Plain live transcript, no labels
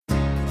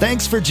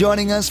Thanks for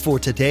joining us for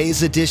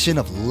today's edition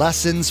of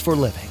Lessons for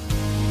Living.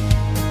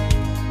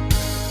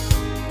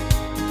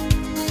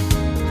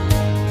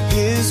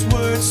 His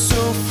word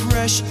so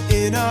fresh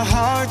in our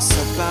hearts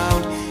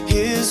abound.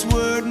 His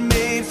word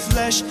made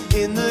flesh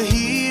in the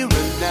here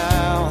and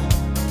now.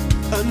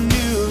 A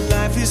new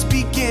life is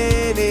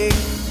beginning.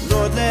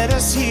 Lord, let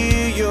us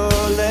hear your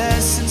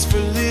lessons for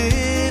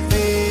living.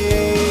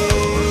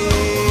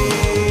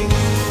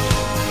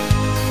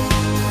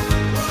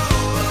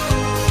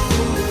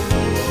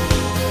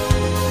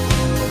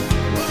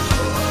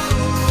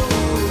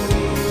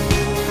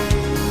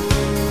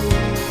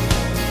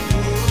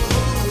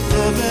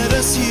 Lord, let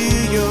us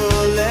hear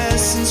your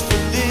lessons for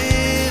living.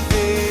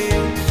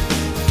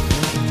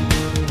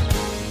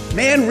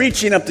 Man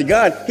reaching up to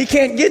God, he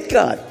can't get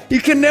God. You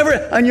can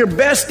never, on your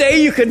best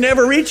day, you could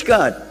never reach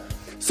God.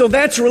 So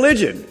that's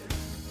religion.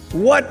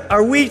 What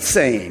are we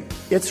saying?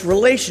 It's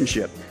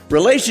relationship.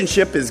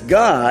 Relationship is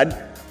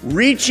God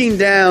reaching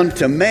down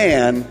to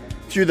man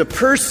through the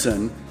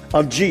person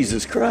of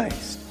Jesus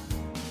Christ.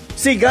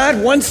 See,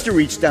 God wants to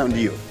reach down to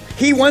you.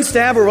 He wants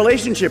to have a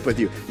relationship with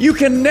you. You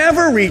can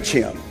never reach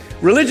him.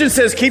 Religion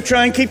says, keep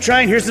trying, keep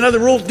trying. Here's another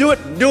rule. Do it,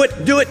 do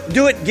it, do it,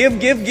 do it. Give,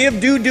 give, give,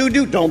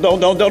 do.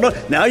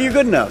 Don't. Now you're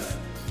good enough.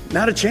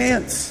 Not a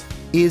chance.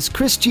 Is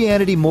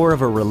Christianity more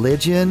of a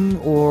religion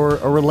or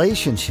a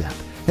relationship?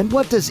 And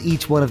what does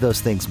each one of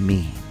those things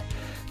mean?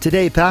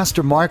 Today,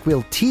 Pastor Mark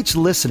will teach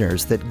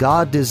listeners that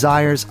God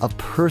desires a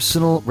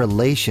personal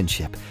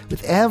relationship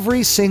with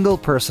every single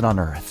person on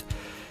earth.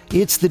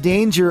 It's the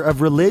danger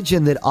of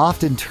religion that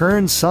often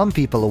turns some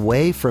people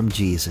away from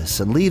Jesus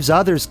and leaves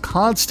others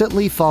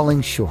constantly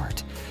falling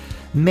short.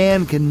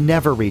 Man can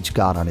never reach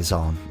God on his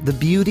own. The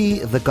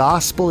beauty of the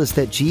gospel is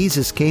that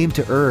Jesus came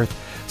to earth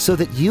so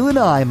that you and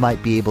I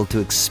might be able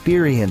to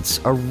experience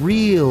a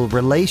real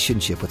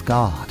relationship with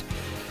God.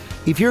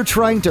 If you're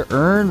trying to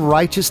earn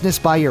righteousness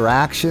by your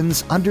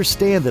actions,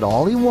 understand that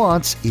all he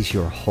wants is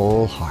your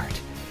whole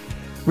heart.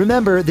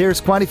 Remember, there's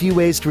quite a few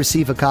ways to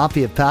receive a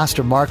copy of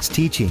Pastor Mark's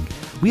teaching.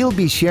 We'll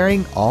be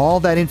sharing all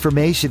that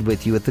information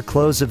with you at the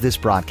close of this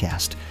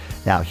broadcast.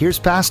 Now, here's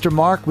Pastor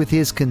Mark with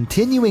his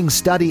continuing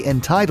study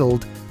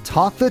entitled,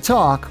 Talk the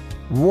Talk,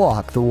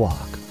 Walk the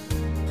Walk.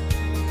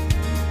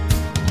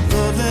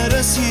 Lord, let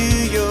us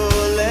hear your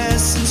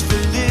lessons for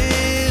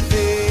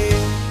living.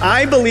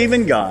 I believe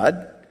in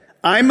God.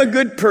 I'm a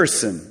good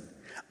person.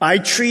 I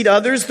treat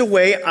others the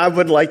way I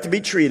would like to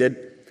be treated.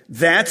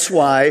 That's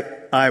why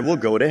I will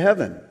go to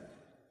heaven.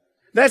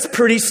 That's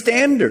pretty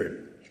standard.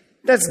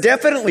 That's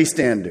definitely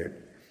standard.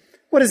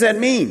 What does that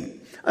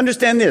mean?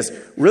 Understand this.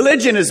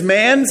 Religion is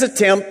man's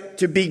attempt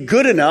to be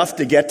good enough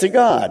to get to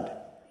God.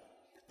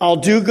 I'll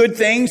do good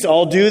things.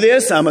 I'll do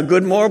this. I'm a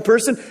good moral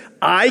person.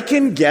 I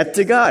can get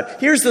to God.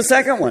 Here's the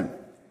second one.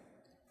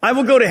 I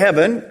will go to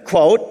heaven,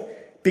 quote,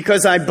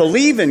 because I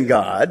believe in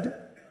God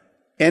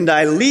and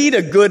I lead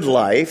a good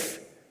life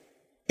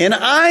and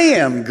I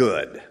am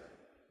good.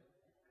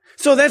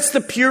 So that's the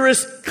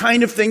purest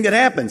kind of thing that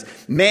happens.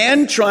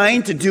 Man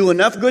trying to do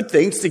enough good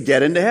things to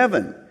get into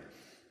heaven.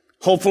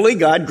 Hopefully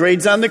God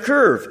grades on the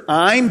curve.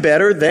 I'm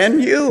better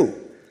than you.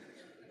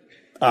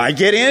 I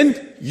get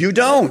in, you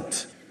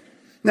don't.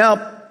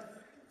 Now,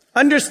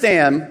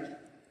 understand,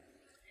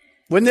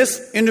 when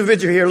this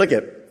individual here, look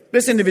at,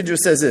 this individual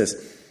says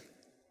this,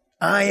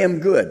 I am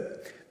good.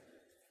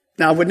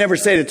 Now, I would never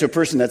say that to a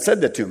person that said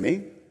that to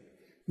me,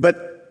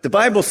 but the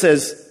Bible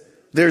says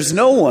there's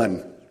no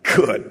one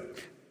good.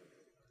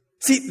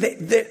 See,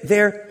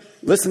 they're,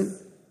 listen,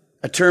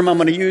 a term I'm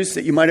going to use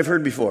that you might have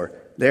heard before.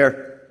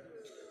 They're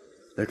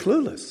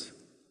clueless.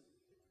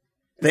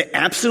 They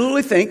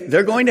absolutely think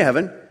they're going to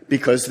heaven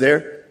because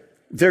they're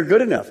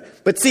good enough.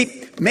 But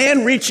see,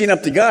 man reaching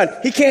up to God,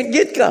 he can't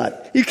get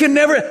God. You can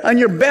never, on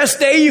your best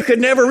day, you could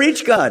never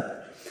reach God.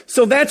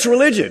 So that's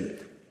religion.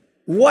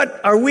 What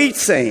are we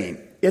saying?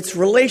 It's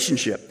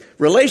relationship.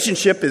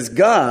 Relationship is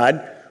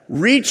God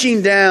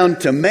reaching down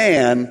to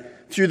man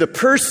through the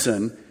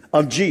person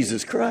of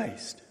Jesus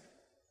Christ.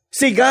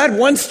 See, God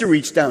wants to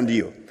reach down to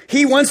you.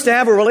 He wants to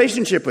have a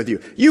relationship with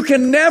you. You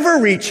can never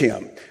reach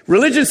him.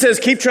 Religion says,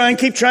 keep trying,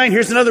 keep trying.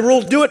 Here's another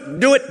rule. Do it,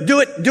 do it, do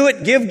it, do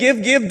it. Give,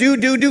 give, give,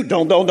 do.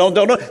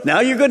 Don't. Now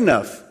you're good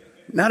enough.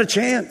 Not a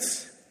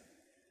chance.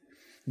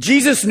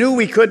 Jesus knew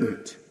we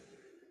couldn't.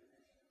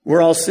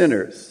 We're all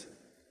sinners.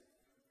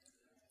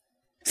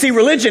 See,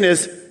 religion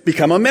is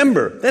become a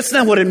member. That's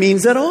not what it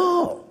means at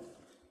all.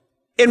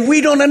 And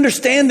we don't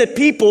understand that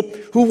people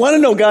who want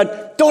to know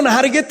God don't know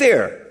how to get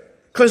there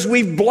because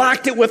we've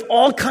blocked it with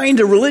all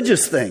kinds of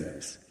religious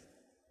things.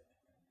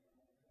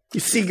 You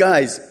see,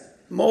 guys,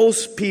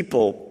 most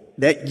people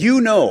that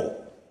you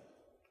know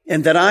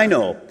and that I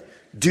know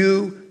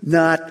do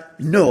not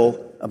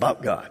know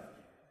about God.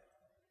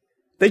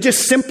 They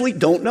just simply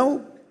don't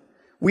know.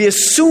 We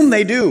assume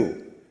they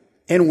do,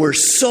 and we're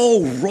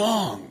so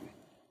wrong.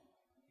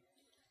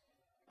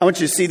 I want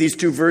you to see these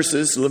two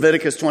verses,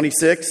 Leviticus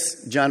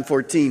 26, John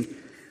 14.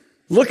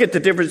 Look at the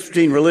difference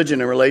between religion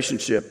and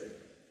relationship.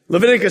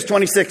 Leviticus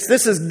 26,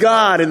 this is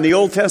God in the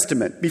Old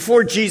Testament,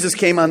 before Jesus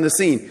came on the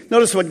scene.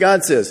 Notice what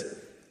God says.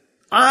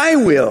 I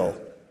will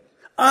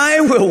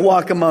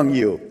walk among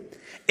you,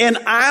 and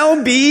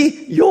I'll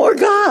be your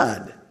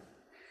God.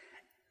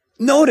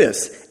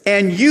 Notice,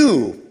 and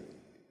you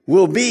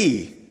will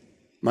be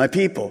my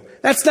people.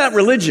 That's not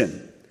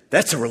religion.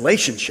 That's a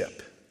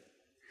relationship.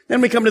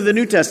 Then we come to the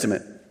New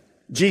Testament.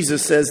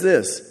 Jesus says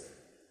this,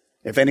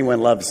 if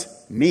anyone loves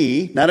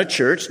me, not a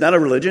church, not a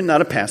religion,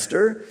 not a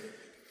pastor,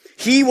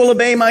 he will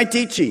obey my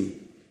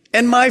teaching.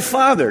 And my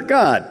Father,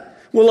 God,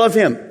 will love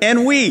him.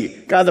 And we,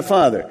 God the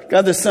Father,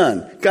 God the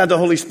Son, God the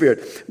Holy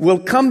Spirit, will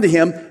come to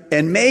him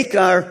and make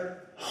our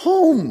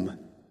home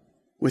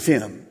with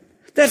him.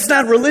 That's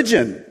not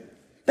religion.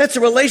 That's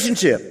a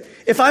relationship.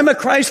 If I'm a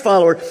Christ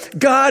follower,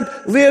 God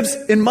lives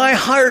in my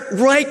heart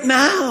right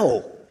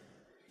now.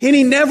 And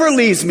he never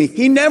leaves me.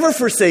 He never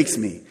forsakes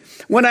me.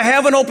 When I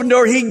have an open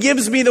door, he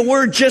gives me the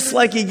word just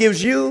like he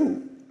gives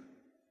you.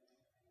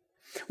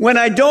 When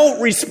I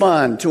don't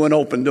respond to an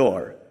open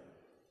door,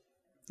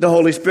 the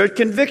Holy Spirit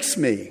convicts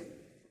me.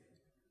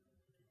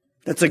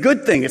 That's a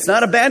good thing. It's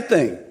not a bad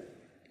thing.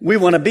 We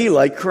want to be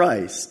like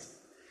Christ.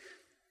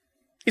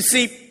 You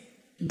see,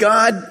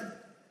 God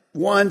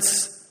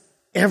wants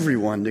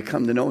everyone to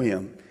come to know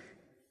him.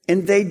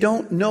 And they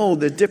don't know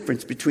the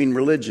difference between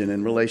religion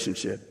and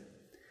relationship.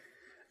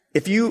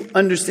 If you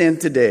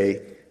understand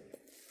today,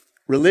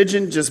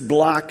 religion just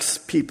blocks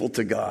people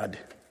to God.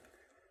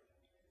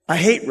 I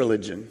hate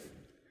religion.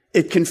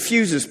 It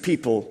confuses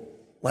people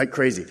like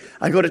crazy.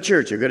 I go to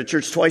church. I go to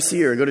church twice a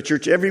year. I go to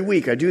church every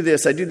week. I do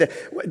this. I do that.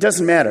 It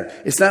doesn't matter.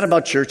 It's not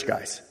about church,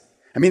 guys.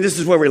 I mean, this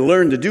is where we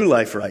learn to do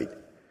life right.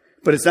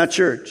 But it's not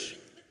church.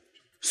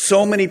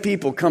 So many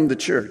people come to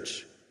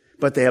church,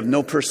 but they have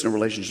no personal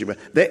relationship.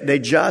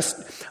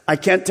 I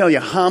can't tell you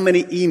how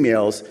many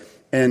emails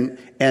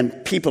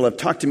and people have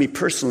talked to me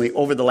personally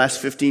over the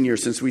last 15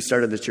 years since we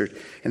started the church.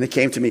 And they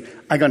came to me,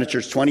 I've gone to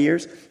church 20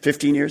 years,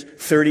 15 years,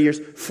 30 years,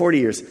 40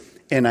 years.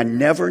 And I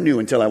never knew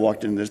until I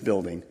walked into this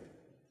building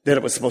that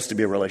it was supposed to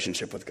be a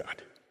relationship with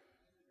God.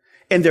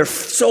 And they're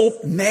so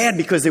mad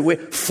because they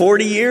wait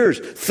 40 years,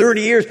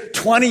 30 years,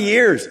 20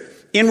 years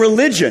in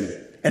religion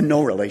and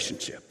no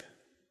relationship.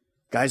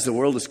 Guys, the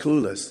world is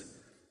clueless.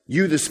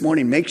 You this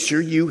morning, make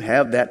sure you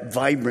have that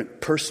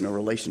vibrant personal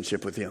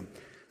relationship with him.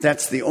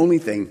 That's the only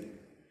thing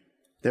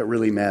that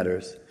really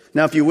matters.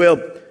 Now, if you will,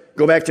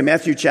 go back to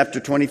Matthew chapter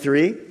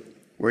 23,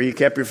 where you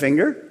kept your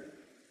finger.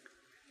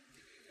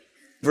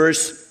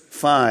 Verse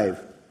 5.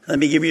 Let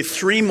me give you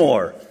 3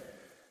 more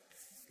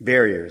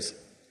barriers.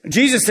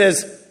 Jesus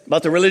says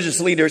about the religious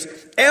leaders,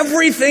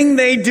 everything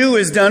they do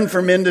is done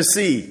for men to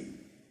see.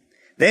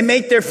 They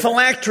make their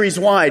phylacteries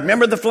wide.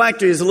 Remember, the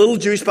phylactery is a little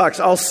Jewish box.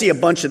 I'll see a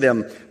bunch of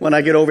them when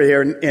I get over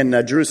here in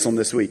Jerusalem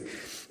this week.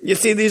 You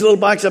see these little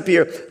boxes up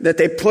here that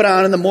they put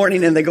on in the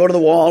morning and they go to the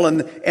wall.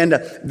 And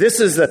this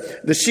is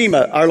the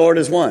Shema, our Lord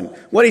is one.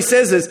 What he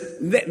says is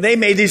they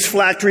made these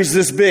phylacteries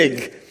this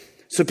big.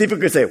 So people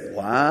could say,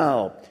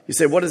 wow. You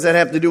say, what does that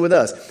have to do with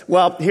us?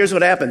 Well, here's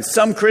what happens.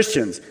 Some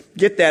Christians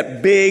get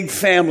that big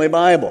family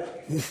Bible.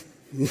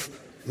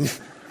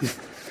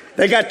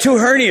 They got 2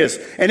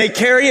 hernias and they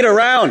carry it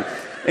around.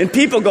 And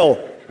people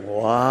go,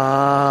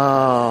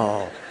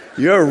 wow,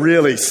 you're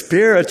really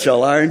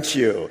spiritual, aren't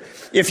you?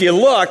 If you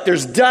look,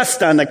 there's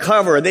dust on the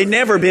cover. They've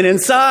never been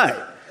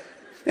inside.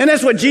 And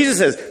that's what Jesus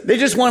says. They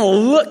just want to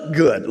look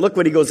good. Look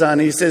what he goes on.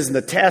 He says,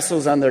 the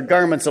tassels on their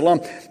garments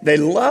alone. They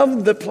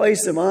love the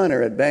place of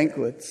honor at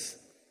banquets.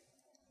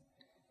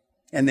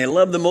 And they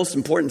love the most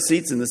important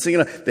seats in the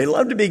synagogue. They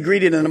love to be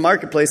greeted in the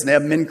marketplace and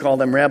have men call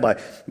them rabbi.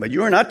 But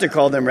you are not to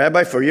call them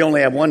rabbi, for you only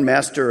have one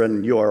master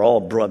and you are all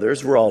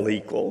brothers. We're all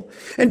equal.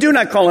 And do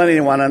not call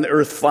anyone on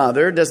earth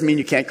father. Doesn't mean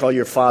you can't call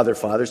your father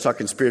father. It's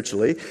talking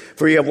spiritually.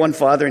 For you have one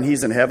Father and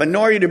he's in heaven.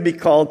 Nor are you to be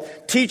called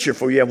teacher,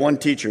 for you have one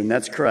teacher and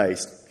that's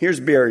Christ.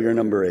 Here's barrier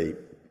number 8.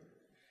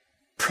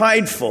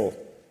 Prideful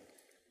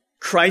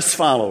Christ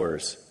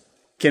followers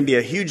can be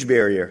a huge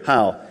barrier.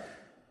 How?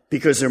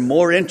 Because they're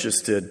more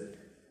interested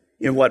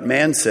in what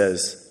man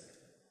says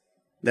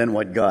than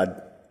what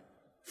God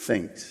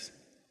thinks.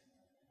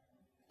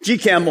 G.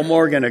 Campbell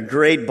Morgan, a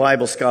great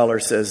Bible scholar,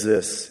 says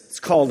this. It's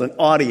called an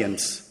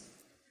audience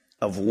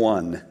of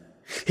one.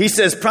 He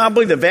says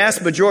probably the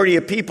vast majority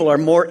of people are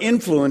more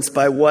influenced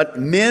by what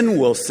men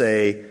will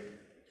say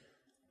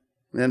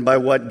than by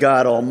what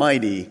God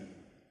Almighty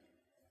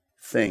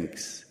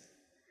thinks.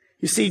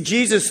 You see,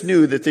 Jesus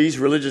knew that these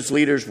religious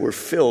leaders were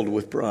filled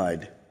with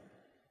pride.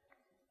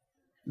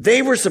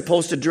 They were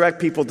supposed to direct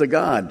people to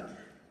God,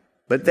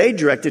 but they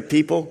directed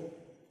people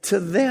to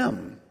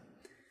them.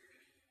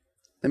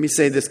 Let me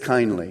say this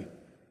kindly.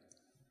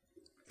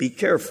 Be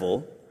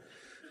careful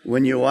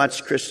when you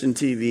watch Christian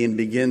TV and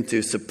begin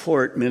to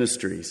support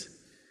ministries.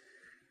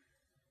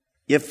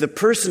 If the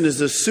person is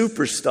a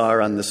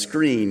superstar on the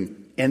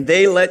screen and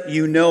they let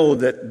you know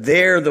that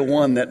they're the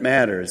one that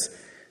matters,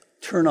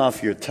 turn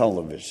off your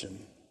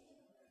television.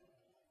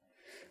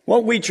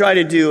 What we try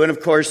to do, and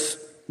of course,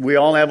 We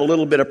all have a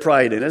little bit of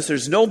pride in us.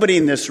 There's nobody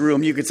in this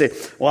room you could say,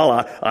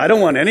 well, I don't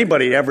want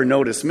anybody to ever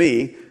notice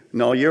me.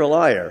 No, you're a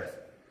liar.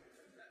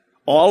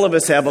 All of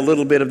us have a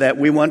little bit of that.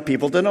 We want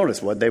people to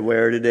notice what they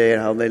wear today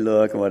and how they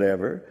look and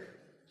whatever.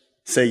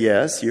 Say,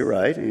 yes, you're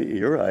right.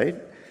 You're right.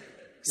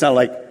 It's not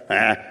like,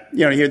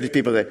 you hear these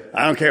people say,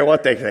 I don't care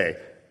what they say.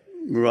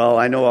 Well,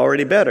 I know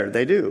already better.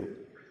 They do.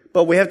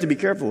 But we have to be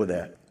careful with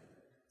that.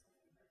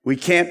 We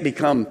can't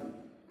become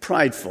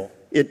prideful.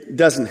 It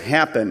doesn't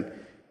happen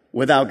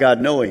without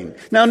God knowing.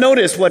 Now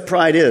notice what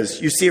pride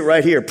is. You see it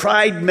right here.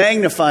 Pride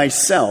magnifies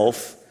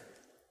self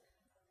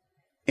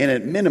and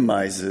it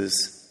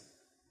minimizes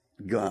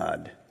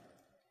God.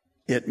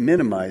 It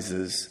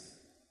minimizes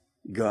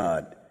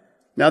God.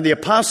 Now the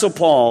Apostle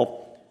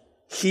Paul,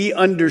 he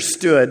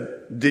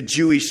understood the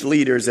Jewish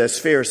leaders as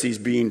Pharisees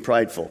being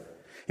prideful.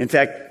 In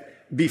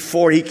fact,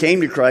 before he came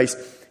to Christ,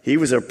 he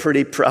was a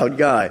pretty proud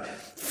guy.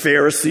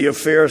 Pharisee of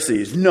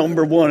Pharisees,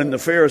 number one in the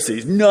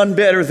Pharisees, none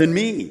better than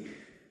me.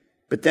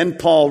 But then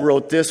Paul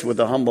wrote this with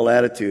a humble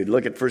attitude.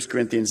 Look at 1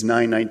 Corinthians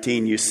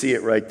 9:19. You see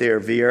it right there.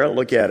 Vieira,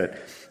 look at it.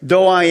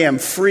 Though I am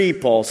free,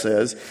 Paul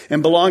says,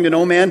 and belong to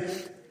no man,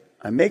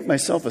 I make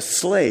myself a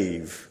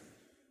slave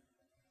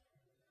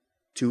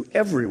to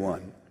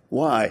everyone.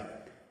 Why?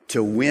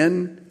 To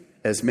win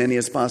as many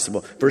as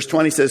possible. Verse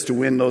 20 says to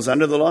win those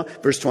under the law.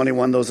 Verse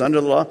 21, those under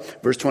the law.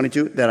 Verse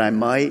 22, that I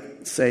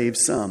might save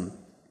some.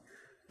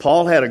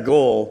 Paul had a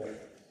goal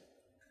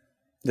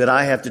that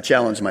I have to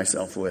challenge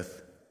myself with.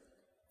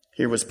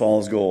 Here was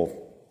Paul's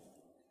goal.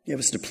 He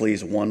was to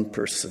please one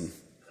person.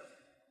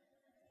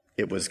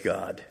 It was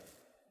God.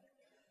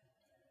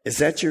 Is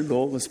that your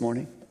goal this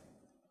morning?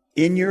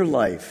 In your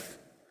life,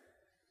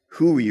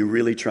 who are you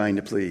really trying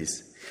to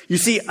please? You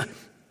see,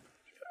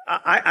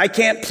 I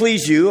can't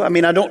please you. I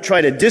mean, I don't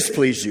try to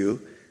displease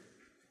you,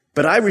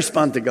 but I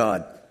respond to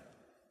God.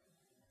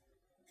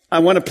 I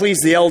want to please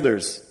the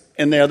elders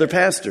and the other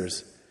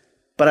pastors,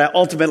 but I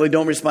ultimately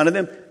don't respond to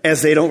them.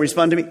 As they don't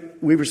respond to me,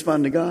 we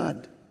respond to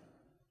God.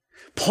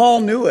 Paul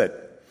knew it.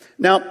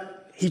 Now,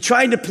 he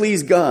tried to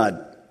please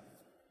God.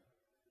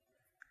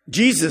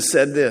 Jesus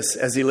said this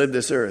as he lived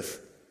this earth,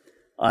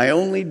 I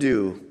only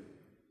do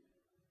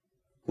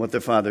what the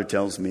Father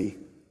tells me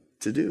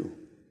to do.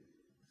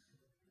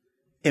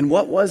 And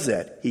what was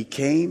that? He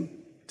came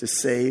to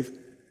save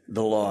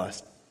the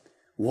lost.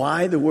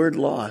 Why the word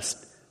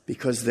lost?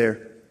 Because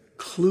they're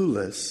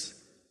clueless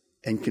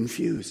and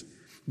confused.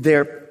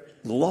 They're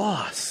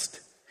lost.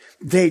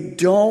 They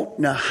don't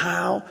know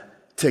how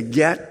to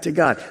get to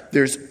God.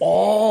 There's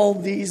all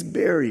these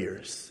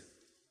barriers.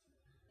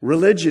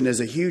 Religion is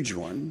a huge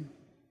one.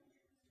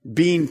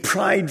 Being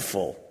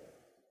prideful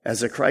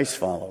as a Christ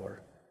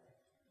follower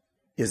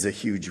is a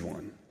huge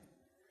one.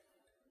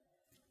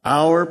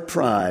 Our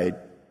pride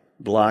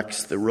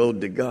blocks the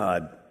road to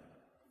God.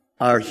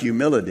 Our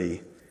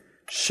humility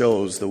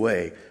shows the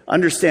way.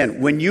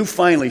 Understand, when you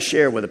finally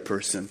share with a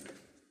person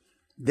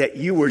that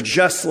you were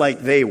just like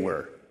they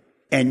were,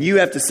 and you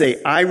have to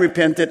say, I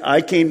repented,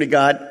 I came to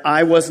God,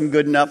 I wasn't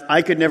good enough,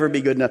 I could never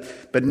be good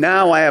enough, but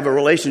now I have a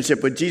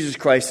relationship with Jesus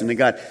Christ and to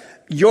God.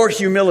 Your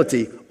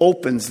humility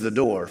opens the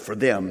door for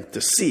them to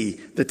see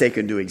that they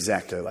can do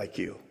exactly like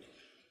you.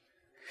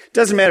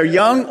 Doesn't matter,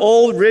 young,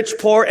 old, rich,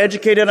 poor,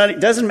 educated, it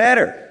doesn't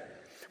matter.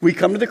 We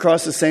come to the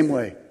cross the same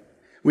way.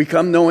 We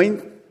come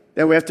knowing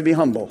that we have to be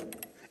humble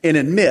and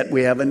admit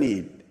we have a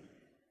need.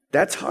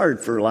 That's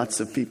hard for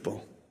lots of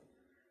people.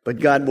 But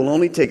God will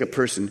only take a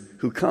person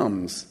who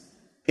comes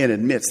and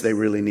admits they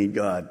really need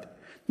God.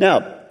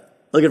 Now,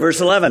 look at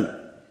verse 11.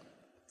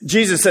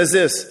 Jesus says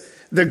this,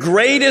 the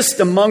greatest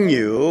among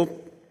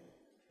you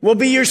will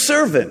be your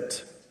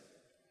servant.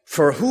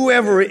 For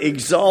whoever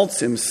exalts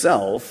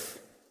himself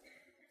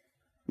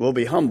will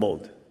be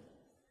humbled.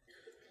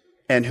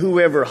 And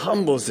whoever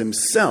humbles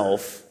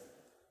himself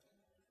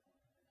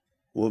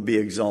will be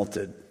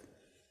exalted.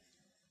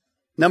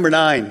 Number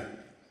nine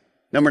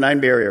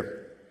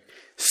barrier.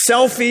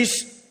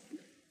 Selfish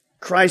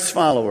Christ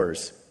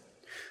followers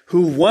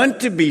who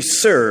want to be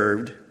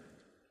served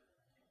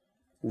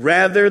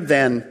rather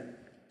than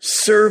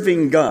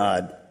serving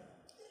God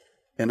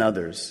and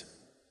others.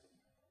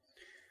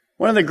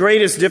 One of the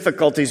greatest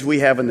difficulties we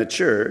have in the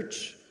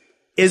church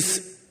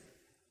is,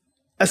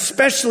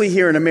 especially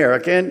here in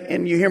America,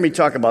 and you hear me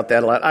talk about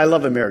that a lot. I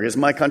love America. It's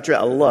my country.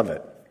 I love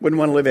it. Wouldn't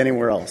want to live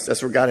anywhere else.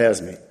 That's where God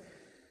has me.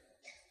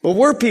 But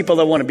we're people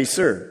that want to be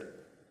served.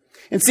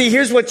 And see,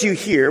 here's what you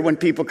hear when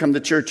people come to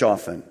church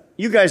often.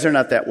 You guys are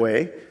not that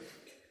way,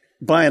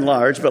 by and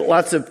large, but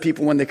lots of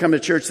people, when they come to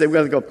church, they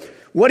will go,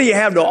 what do you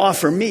have to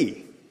offer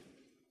me?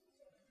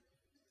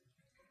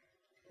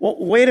 Well,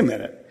 wait a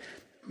minute.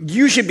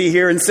 You should be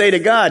here and say to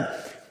God,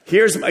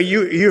 here's my,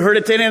 you heard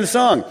it today in the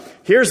song,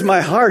 here's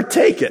my heart,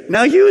 take it.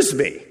 Now use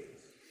me.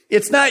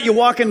 It's not you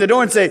walk in the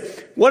door and say,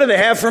 what do they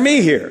have for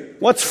me here?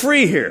 What's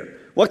free here?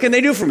 What can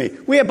they do for me?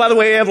 By the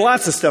way, we have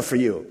lots of stuff for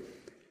you.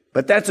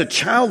 But that's a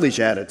childish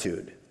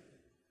attitude.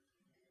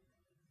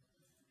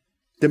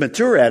 The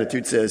mature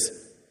attitude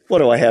says, what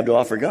do I have to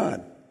offer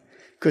God?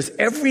 Because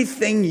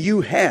everything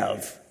you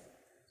have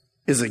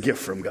is a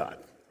gift from God.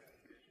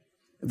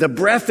 The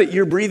breath that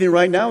you're breathing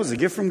right now is a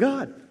gift from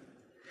God.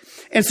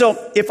 And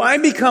so if I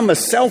become a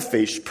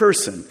selfish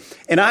person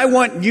and I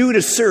want you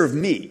to serve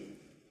me,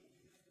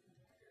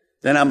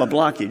 then I'm a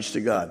blockage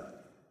to God.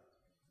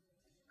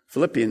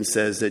 Philippians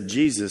says that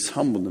Jesus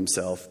humbled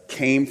himself,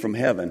 came from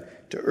heaven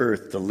to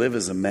earth to live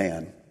as a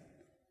man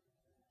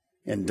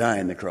and die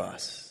on the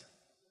cross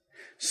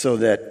so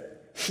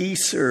that he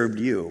served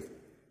you.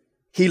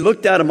 He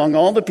looked out among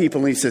all the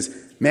people and he says,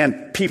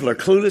 man, people are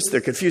clueless,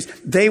 they're confused,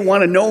 they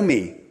want to know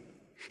me.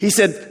 He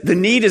said, the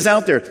need is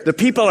out there. The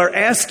people are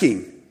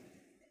asking,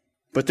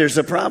 but there's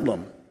a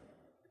problem.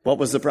 What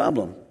was the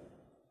problem?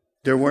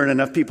 There weren't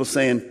enough people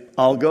saying,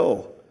 I'll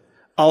go.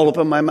 I'll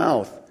open my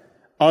mouth.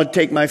 I'll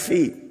take my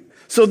feet.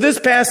 So this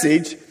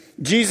passage,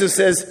 Jesus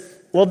says,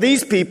 well,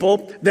 these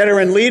people that are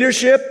in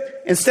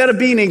leadership, instead of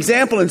being an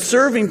example and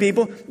serving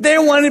people, they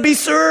want to be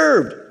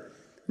served.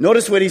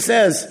 Notice what he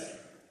says.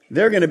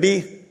 They're going to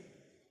be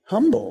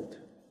humbled.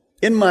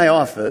 In my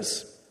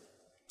office,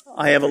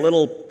 I have a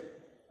little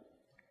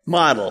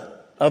model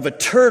of a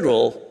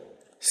turtle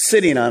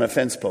sitting on a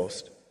fence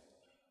post.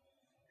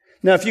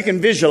 Now, if you can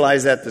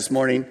visualize that this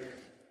morning,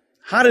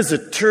 how does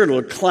a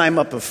turtle climb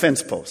up a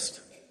fence post?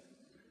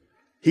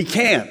 He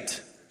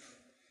can't.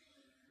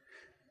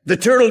 The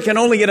turtle can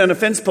only get on a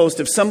fence post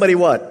if somebody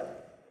what?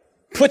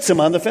 Puts him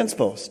on the fence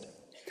post.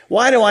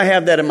 Why do I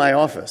have that in my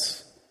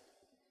office?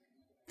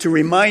 To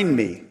remind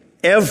me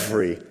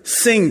every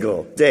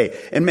single day.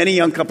 And many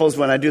young couples,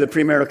 when I do the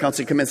premarital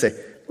counseling, come in and say,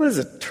 what is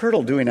a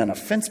turtle doing on a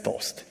fence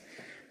post?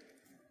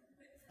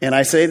 And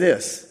I say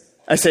this.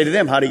 I say to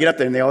them, how do you get up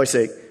there? And they always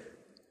say,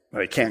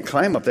 well, he can't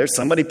climb up there.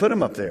 Somebody put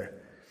him up there.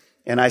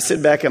 And I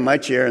sit back in my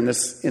chair in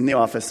the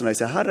office and I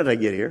say, how did I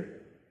get here?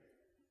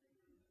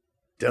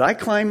 Did I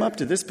climb up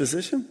to this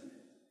position?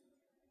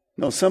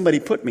 No, somebody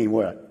put me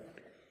what?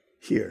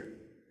 Here.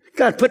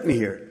 God put me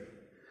here.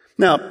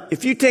 Now,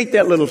 if you take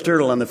that little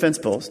turtle on the fence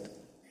post,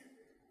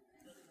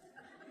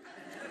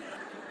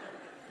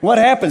 what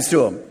happens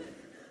to him?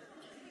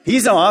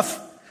 He's off.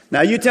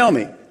 Now you tell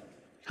me,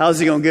 how's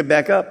he going to get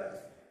back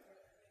up?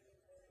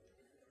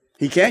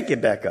 He can't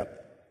get back up.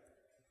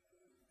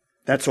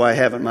 That's why I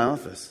have it in my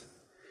office.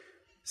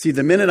 See,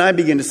 the minute I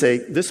begin to say,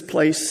 this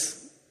place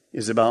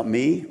is about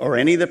me, or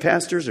any of the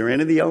pastors or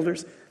any of the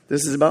elders,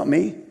 this is about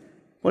me,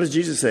 what does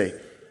Jesus say?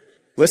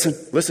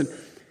 Listen,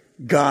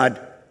 God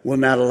will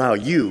not allow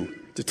you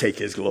to take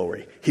his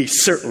glory. He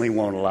certainly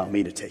won't allow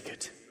me to take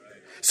it.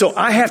 So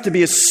I have to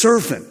be a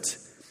servant.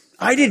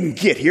 I didn't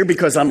get here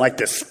because I'm like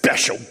this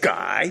special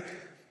guy.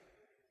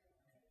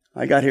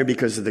 I got here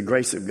because of the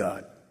grace of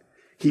God.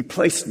 He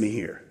placed me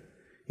here.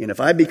 And if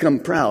I become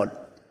proud,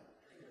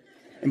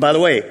 and by the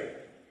way,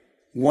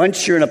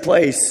 once you're in a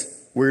place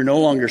where you're no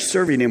longer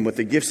serving him with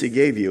the gifts he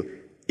gave you,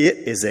 it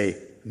is a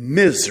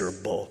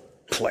miserable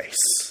place.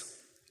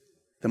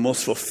 The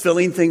most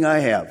fulfilling thing I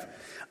have.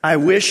 I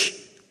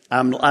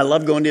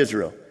love going to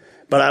Israel,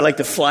 but I like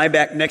to fly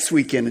back next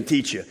weekend and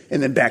teach you,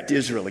 and then back to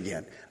Israel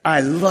again.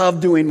 I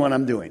love doing what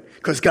I'm doing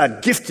because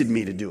God gifted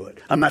me to do it.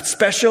 I'm not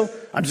special.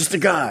 I'm just a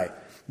guy.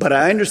 But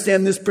I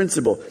understand this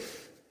principle.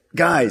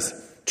 Guys,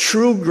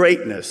 true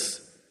greatness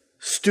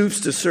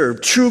stoops to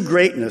serve. True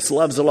greatness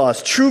loves the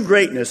lost. True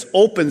greatness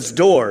opens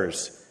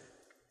doors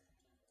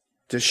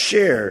to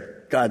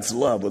share God's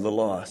love with the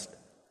lost.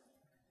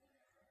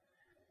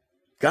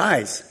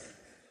 Guys,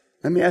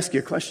 let me ask you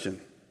a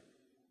question.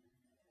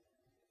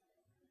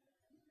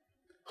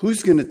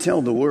 Who's going to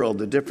tell the world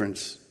the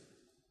difference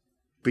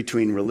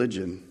between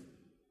religion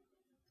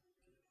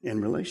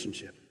and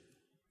relationship?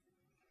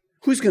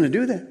 Who's going to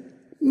do that?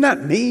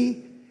 Not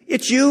me.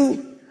 It's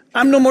you.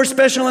 I'm no more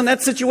special in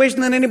that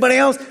situation than anybody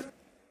else.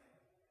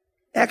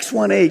 Acts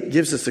 1:8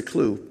 gives us a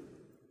clue.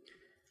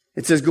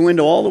 It says, go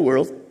into all the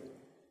world,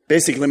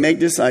 basically make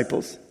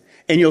disciples,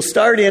 and you'll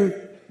start in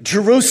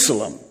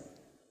Jerusalem.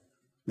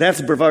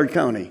 That's Brevard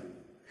County.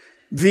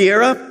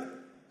 Vieira,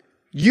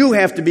 you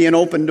have to be an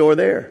open door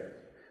there.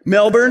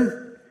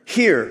 Melbourne,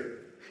 here.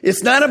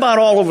 It's not about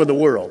all over the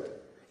world.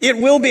 It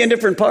will be in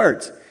different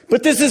parts.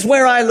 But this is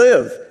where I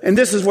live, and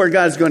this is where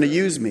God's going to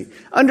use me.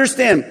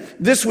 Understand,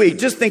 this week,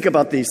 just think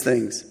about these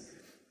things.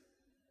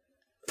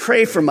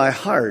 Pray for my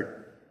heart.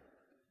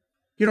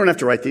 You don't have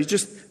to write these.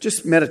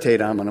 Just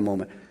meditate on them in a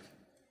moment.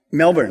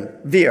 Melbourne,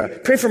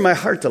 Vieira, pray for my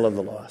heart to love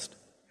the lost.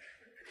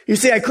 You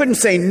see, I couldn't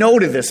say no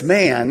to this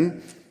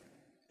man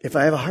if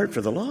I have a heart for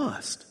the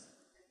lost.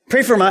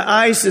 Pray for my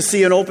eyes to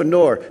see an open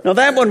door. Now,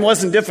 that one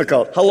wasn't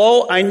difficult.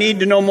 Hello, I need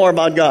to know more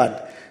about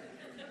God.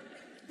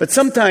 But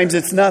sometimes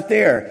it's not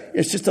there.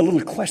 It's just a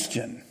little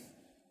question.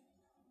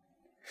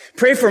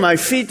 Pray for my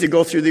feet to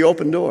go through the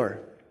open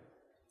door.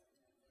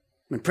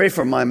 And pray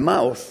for my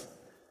mouth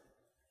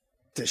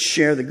to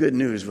share the good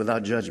news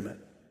without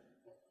judgment.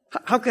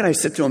 How can I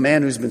sit to a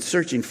man who's been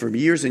searching for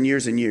years and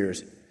years and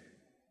years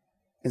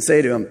and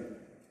say to him,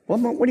 well,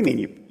 what do you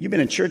mean? You've been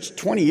in church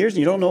 20 years and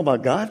you don't know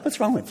about God? What's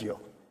wrong with you?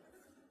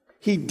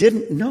 He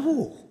didn't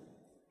know.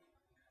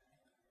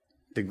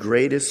 The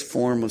greatest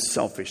form of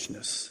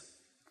selfishness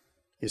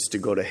is to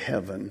go to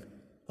heaven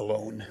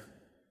alone.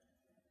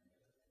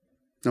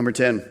 Number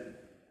 10,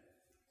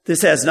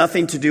 This has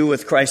nothing to do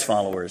with Christ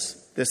followers.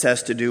 This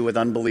has to do with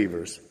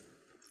unbelievers.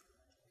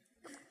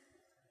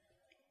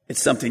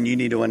 It's something you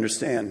need to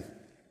understand.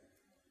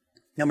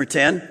 Number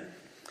 10,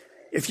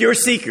 if you're a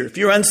seeker, if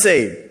you're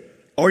unsaved,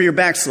 or you're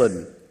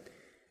backslidden,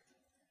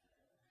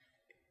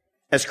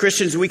 as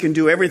Christians, we can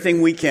do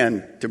everything we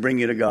can to bring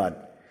you to God.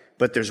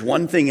 But there's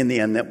one thing in the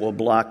end that will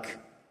block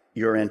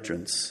your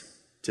entrance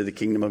to the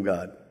kingdom of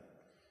God.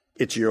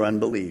 It's your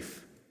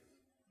unbelief.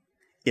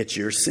 It's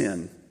your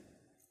sin.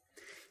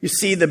 You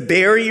see, the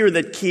barrier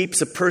that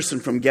keeps a person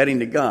from getting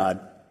to God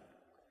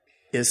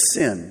is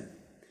sin.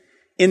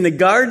 In the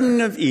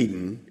Garden of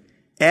Eden,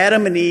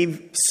 Adam and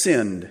Eve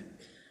sinned.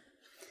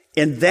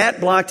 And that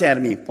blocked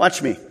Adam and Eve.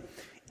 Watch me.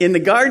 In the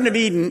Garden of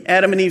Eden,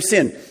 Adam and Eve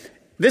sinned.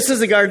 This is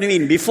the Garden of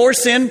Eden. Before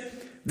sin,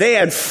 they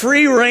had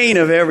free reign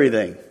of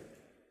everything.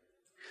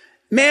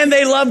 Man,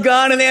 they loved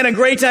God and they had a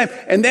great time.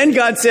 And then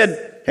God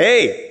said,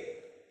 hey,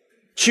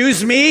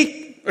 choose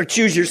me or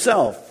choose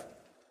yourself.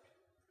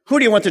 Who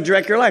do you want to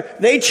direct your life?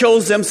 They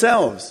chose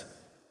themselves.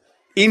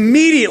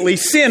 Immediately,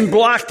 sin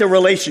blocked the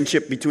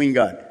relationship between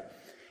God.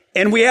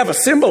 And we have a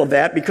symbol of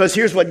that because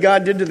here's what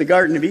God did to the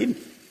Garden of Eden.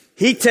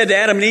 He said to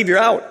Adam and Eve, you're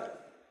out.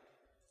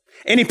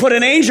 And he put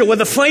an angel with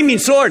a flaming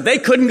sword. They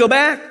couldn't go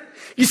back.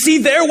 You see,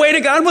 their way to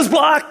God was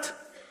blocked.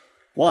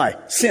 Why?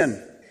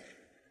 Sin.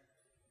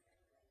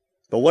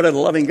 But what did a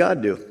loving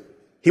God do?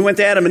 He went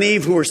to Adam and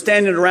Eve who were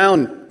standing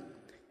around.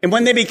 And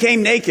when they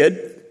became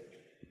naked,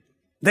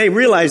 they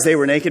realized they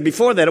were naked.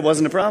 Before that, it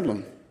wasn't a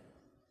problem.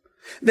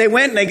 They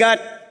went and they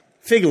got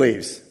fig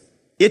leaves.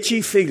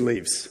 Itchy fig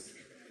leaves.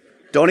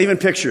 Don't even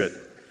picture it.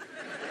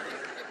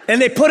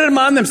 And they put them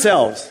on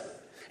themselves.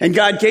 And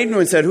God came to them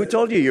and said, who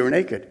told you were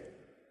naked?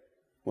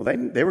 Well,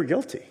 they were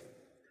guilty.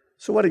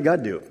 So what did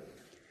God do?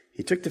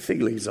 He took the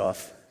fig leaves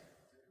off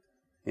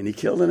and he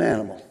killed an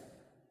animal.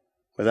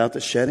 Without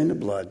the shedding of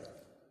blood,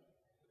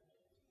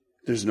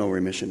 there's no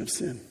remission of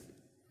sin.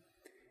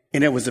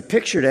 And it was a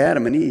picture to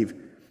Adam and Eve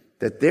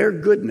that their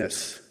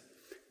goodness,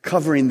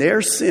 covering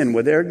their sin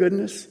with their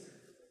goodness,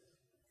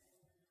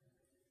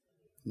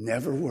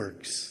 never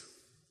works.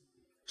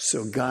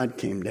 So God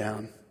came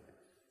down,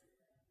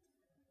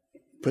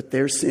 put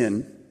their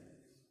sin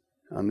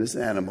on this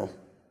animal.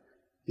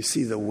 You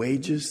see, the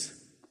wages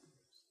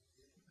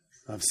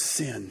of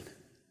sin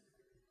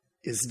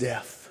is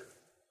death.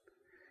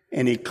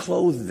 And he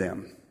clothed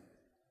them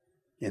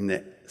in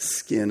the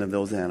skin of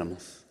those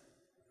animals.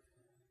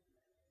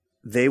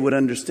 They would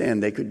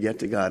understand they could get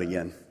to God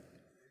again.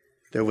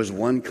 There was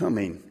one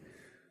coming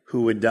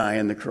who would die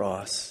on the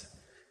cross.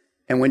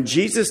 And when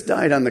Jesus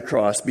died on the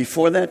cross,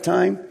 before that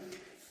time,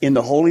 in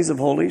the holies of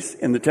holies,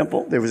 in the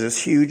temple, there was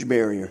this huge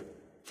barrier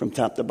from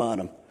top to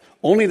bottom.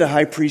 Only the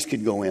high priest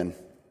could go in.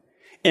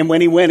 And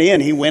when he went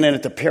in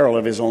at the peril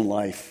of his own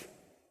life.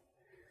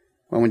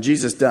 When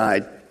Jesus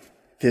died,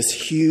 this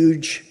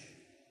huge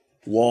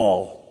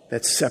wall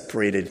that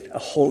separated a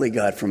holy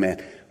God from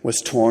man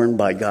was torn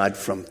by God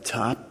from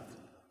top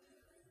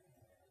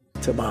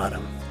to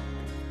bottom.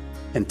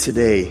 And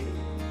today,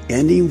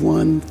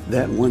 anyone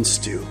that wants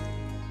to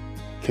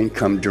can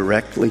come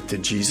directly to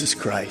Jesus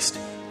Christ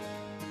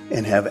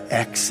and have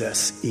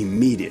access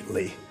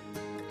immediately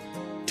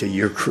to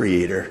your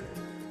Creator,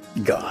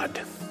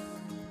 God.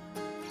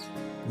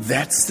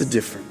 That's the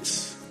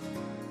difference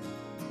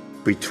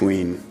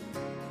between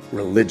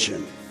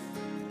religion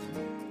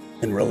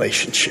and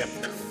relationship.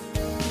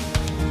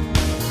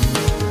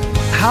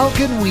 How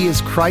can we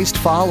as Christ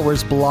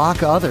followers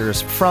block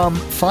others from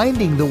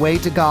finding the way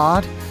to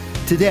God?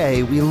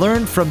 Today, we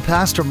learned from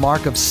Pastor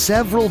Mark of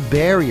several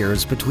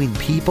barriers between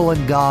people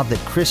and God that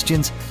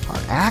Christians are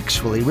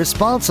actually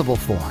responsible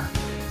for.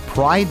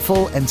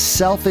 Prideful and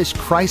selfish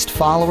Christ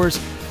followers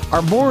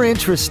are more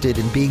interested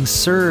in being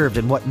served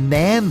and what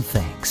man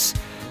thinks.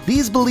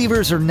 These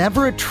believers are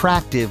never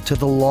attractive to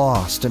the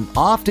lost and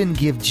often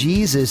give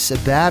Jesus a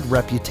bad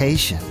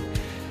reputation.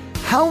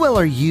 How well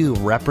are you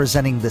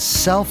representing the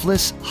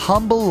selfless,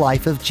 humble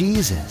life of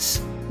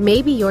Jesus?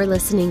 Maybe you're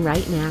listening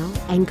right now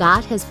and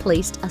God has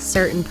placed a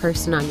certain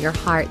person on your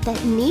heart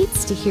that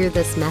needs to hear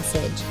this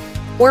message.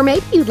 Or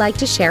maybe you'd like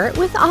to share it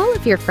with all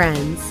of your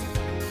friends.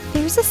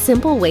 There's a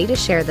simple way to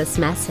share this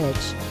message.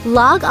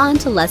 Log on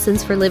to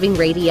Lessons for Living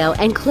Radio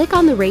and click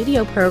on the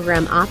radio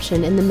program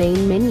option in the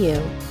main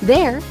menu.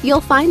 There,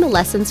 you'll find the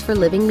Lessons for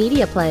Living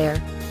media player.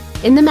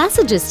 In the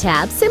Messages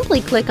tab,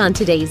 simply click on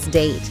today's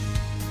date.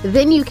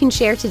 Then you can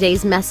share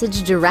today's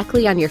message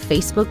directly on your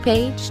Facebook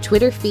page,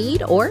 Twitter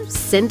feed, or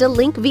send a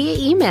link via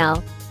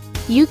email.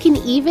 You can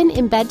even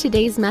embed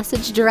today's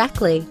message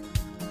directly.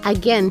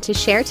 Again, to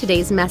share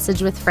today's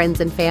message with friends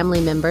and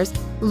family members,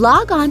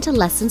 log on to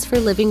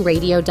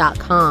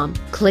lessonsforlivingradio.com.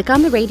 Click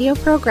on the radio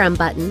program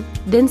button,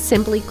 then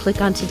simply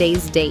click on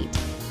today's date.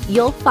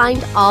 You'll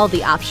find all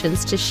the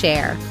options to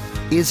share.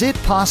 Is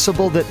it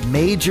possible that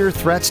major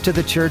threats to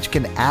the church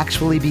can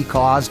actually be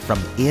caused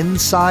from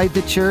inside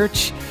the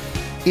church?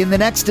 In the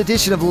next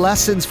edition of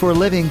Lessons for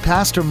Living,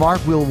 Pastor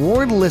Mark will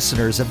warn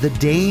listeners of the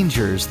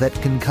dangers that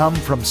can come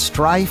from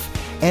strife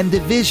and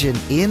division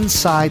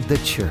inside the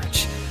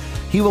church.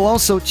 He will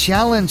also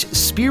challenge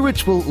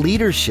spiritual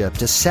leadership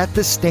to set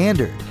the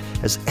standard,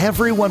 as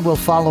everyone will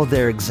follow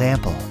their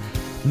example.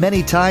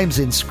 Many times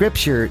in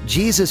Scripture,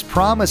 Jesus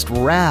promised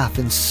wrath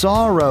and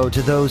sorrow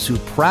to those who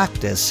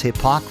practice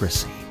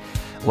hypocrisy.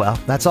 Well,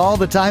 that's all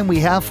the time we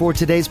have for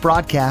today's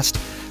broadcast.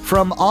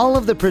 From all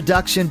of the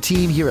production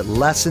team here at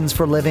Lessons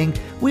for Living,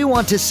 we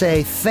want to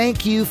say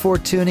thank you for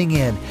tuning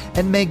in,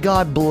 and may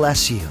God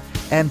bless you.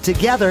 And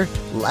together,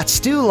 let's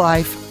do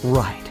life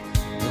right.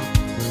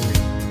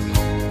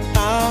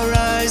 Our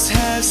eyes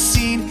have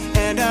seen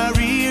and our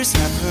ears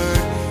have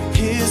heard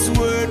His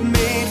word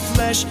made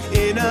flesh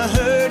in a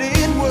hurting